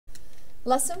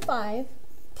Lesson 5,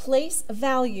 place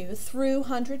value through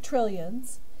hundred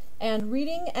trillions, and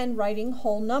reading and writing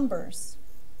whole numbers.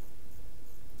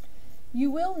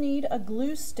 You will need a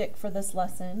glue stick for this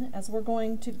lesson, as we're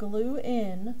going to glue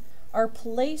in our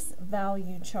place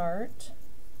value chart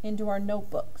into our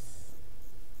notebooks.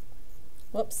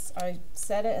 Whoops, I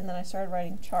said it and then I started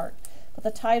writing chart. But the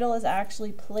title is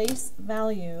actually place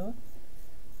value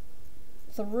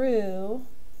through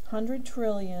hundred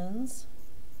trillions.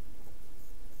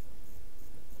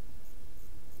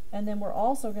 And then we're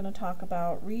also going to talk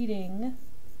about reading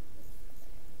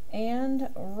and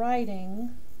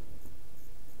writing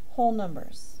whole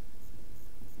numbers.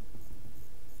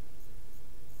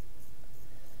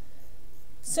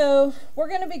 So we're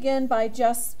going to begin by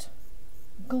just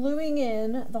gluing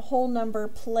in the whole number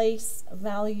place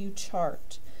value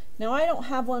chart. Now I don't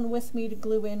have one with me to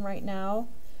glue in right now,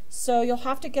 so you'll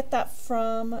have to get that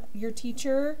from your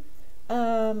teacher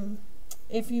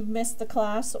if you've missed the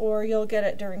class, or you'll get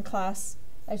it during class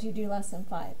as you do lesson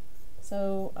 5.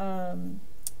 So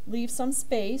leave some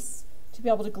space to be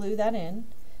able to glue that in.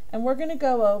 And we're going to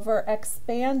go over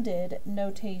expanded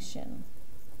notation.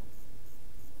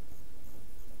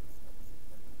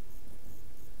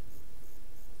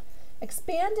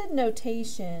 Expanded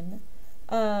notation,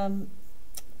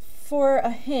 for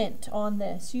a hint on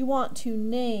this, you want to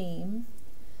name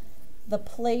the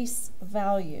place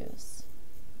values.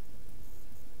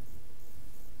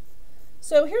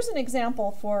 So here's an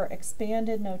example for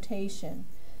expanded notation,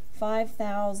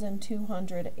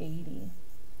 5,280.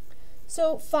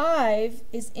 So 5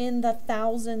 is in the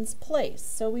thousands place,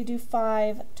 so we do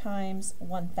 5 times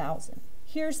 1,000.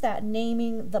 Here's that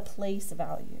naming the place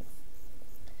value.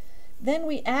 Then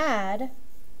we add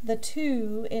the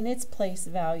 2 in its place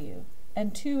value,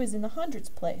 and 2 is in the hundreds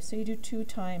place, so you do 2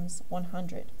 times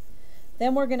 100.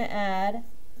 Then we're going to add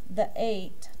the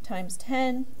 8 times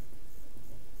 10,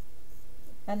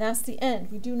 and that's the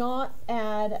end. We do not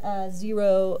add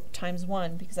 0 times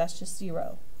 1 because that's just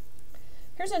 0.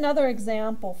 Here's another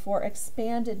example for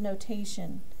expanded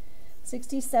notation,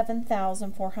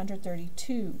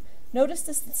 67,432. Notice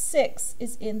this 6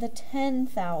 is in the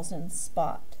 10,000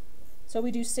 spot. So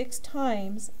we do 6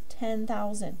 times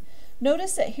 10,000.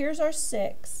 Notice that here's our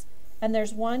 6, and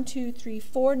there's 1, 2, 3,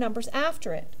 4 numbers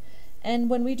after it. And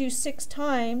when we do 6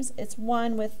 times, it's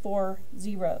 1 with 4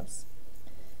 zeros.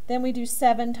 Then we do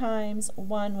 7 times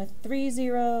 1 with 3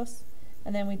 zeros,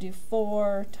 and then we do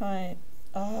 4 times,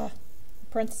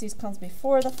 parentheses comes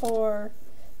before the 4,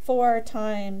 4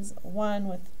 times 1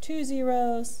 with 2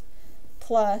 zeros,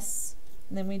 plus,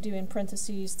 and then we do in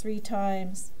parentheses 3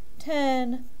 times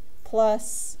 10,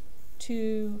 plus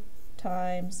 2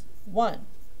 times 1.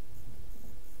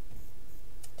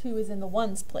 2 is in the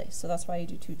ones place, so that's why you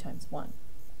do 2 times 1.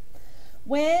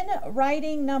 When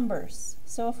writing numbers,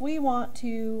 so if we want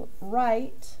to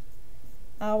write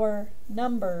our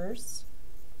numbers,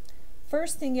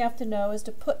 first thing you have to know is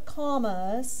to put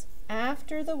commas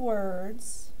after the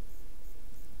words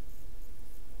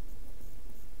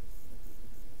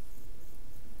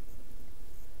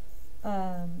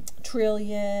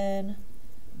trillion,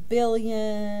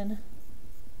 billion,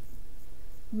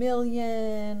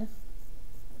 million,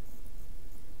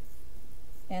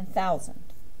 and thousand.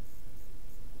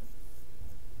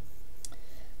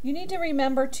 You need to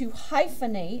remember to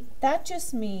hyphenate. That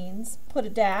just means put a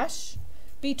dash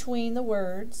between the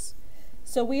words.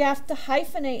 So we have to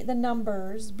hyphenate the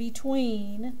numbers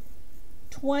between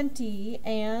 20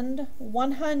 and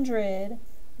 100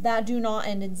 that do not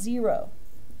end in 0.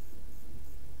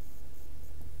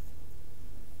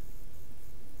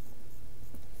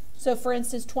 So for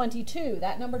instance, 22,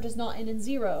 that number does not end in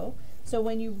 0. So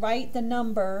when you write the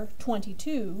number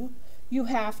 22, you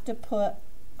have to put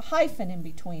a hyphen in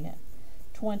between it.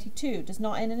 22 does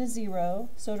not end in a 0,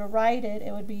 so to write it,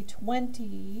 it would be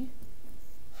 20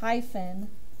 hyphen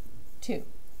 2.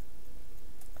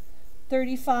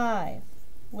 35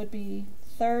 would be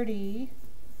 30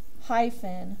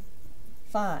 hyphen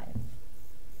 5.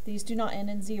 These do not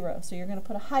end in 0, so you're going to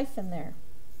put a hyphen there.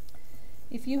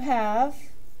 If you have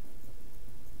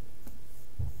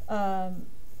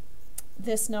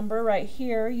this number right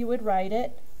here, you would write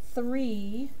it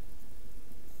 3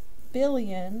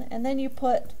 billion, and then you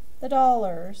put the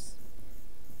dollars,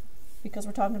 because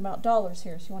we're talking about dollars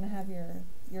here, so you want to have your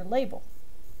label.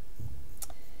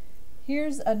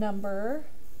 Here's a number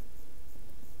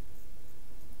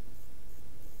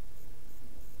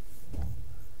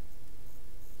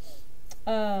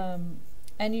and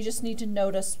you just need to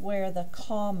notice where the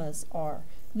commas are.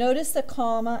 Notice the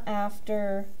comma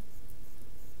after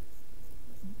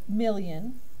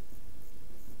million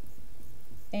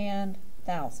and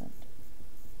thousand.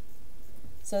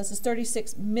 So this is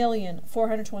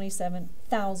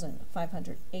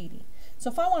 36,427,580.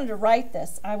 So if I wanted to write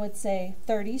this, I would say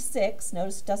 36,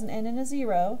 notice it doesn't end in a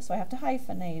 0, so I have to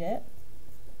hyphenate it,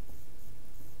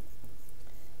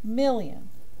 million.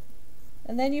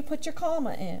 And then you put your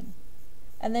comma in.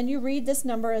 And then you read this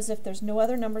number as if there's no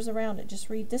other numbers around it. Just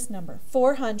read this number,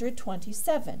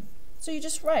 427. So you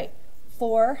just write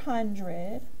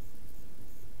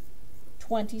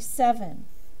 427.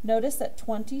 Notice that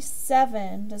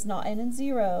 27 does not end in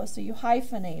 0, so you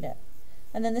hyphenate it.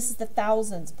 And then this is the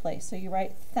thousands place, so you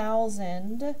write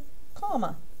 1,000,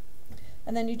 comma.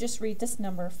 And then you just read this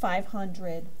number,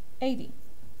 580.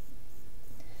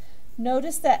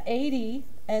 Notice that 80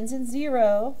 ends in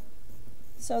 0,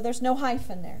 so there's no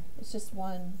hyphen there. It's just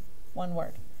one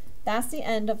word. That's the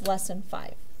end of lesson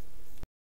 5.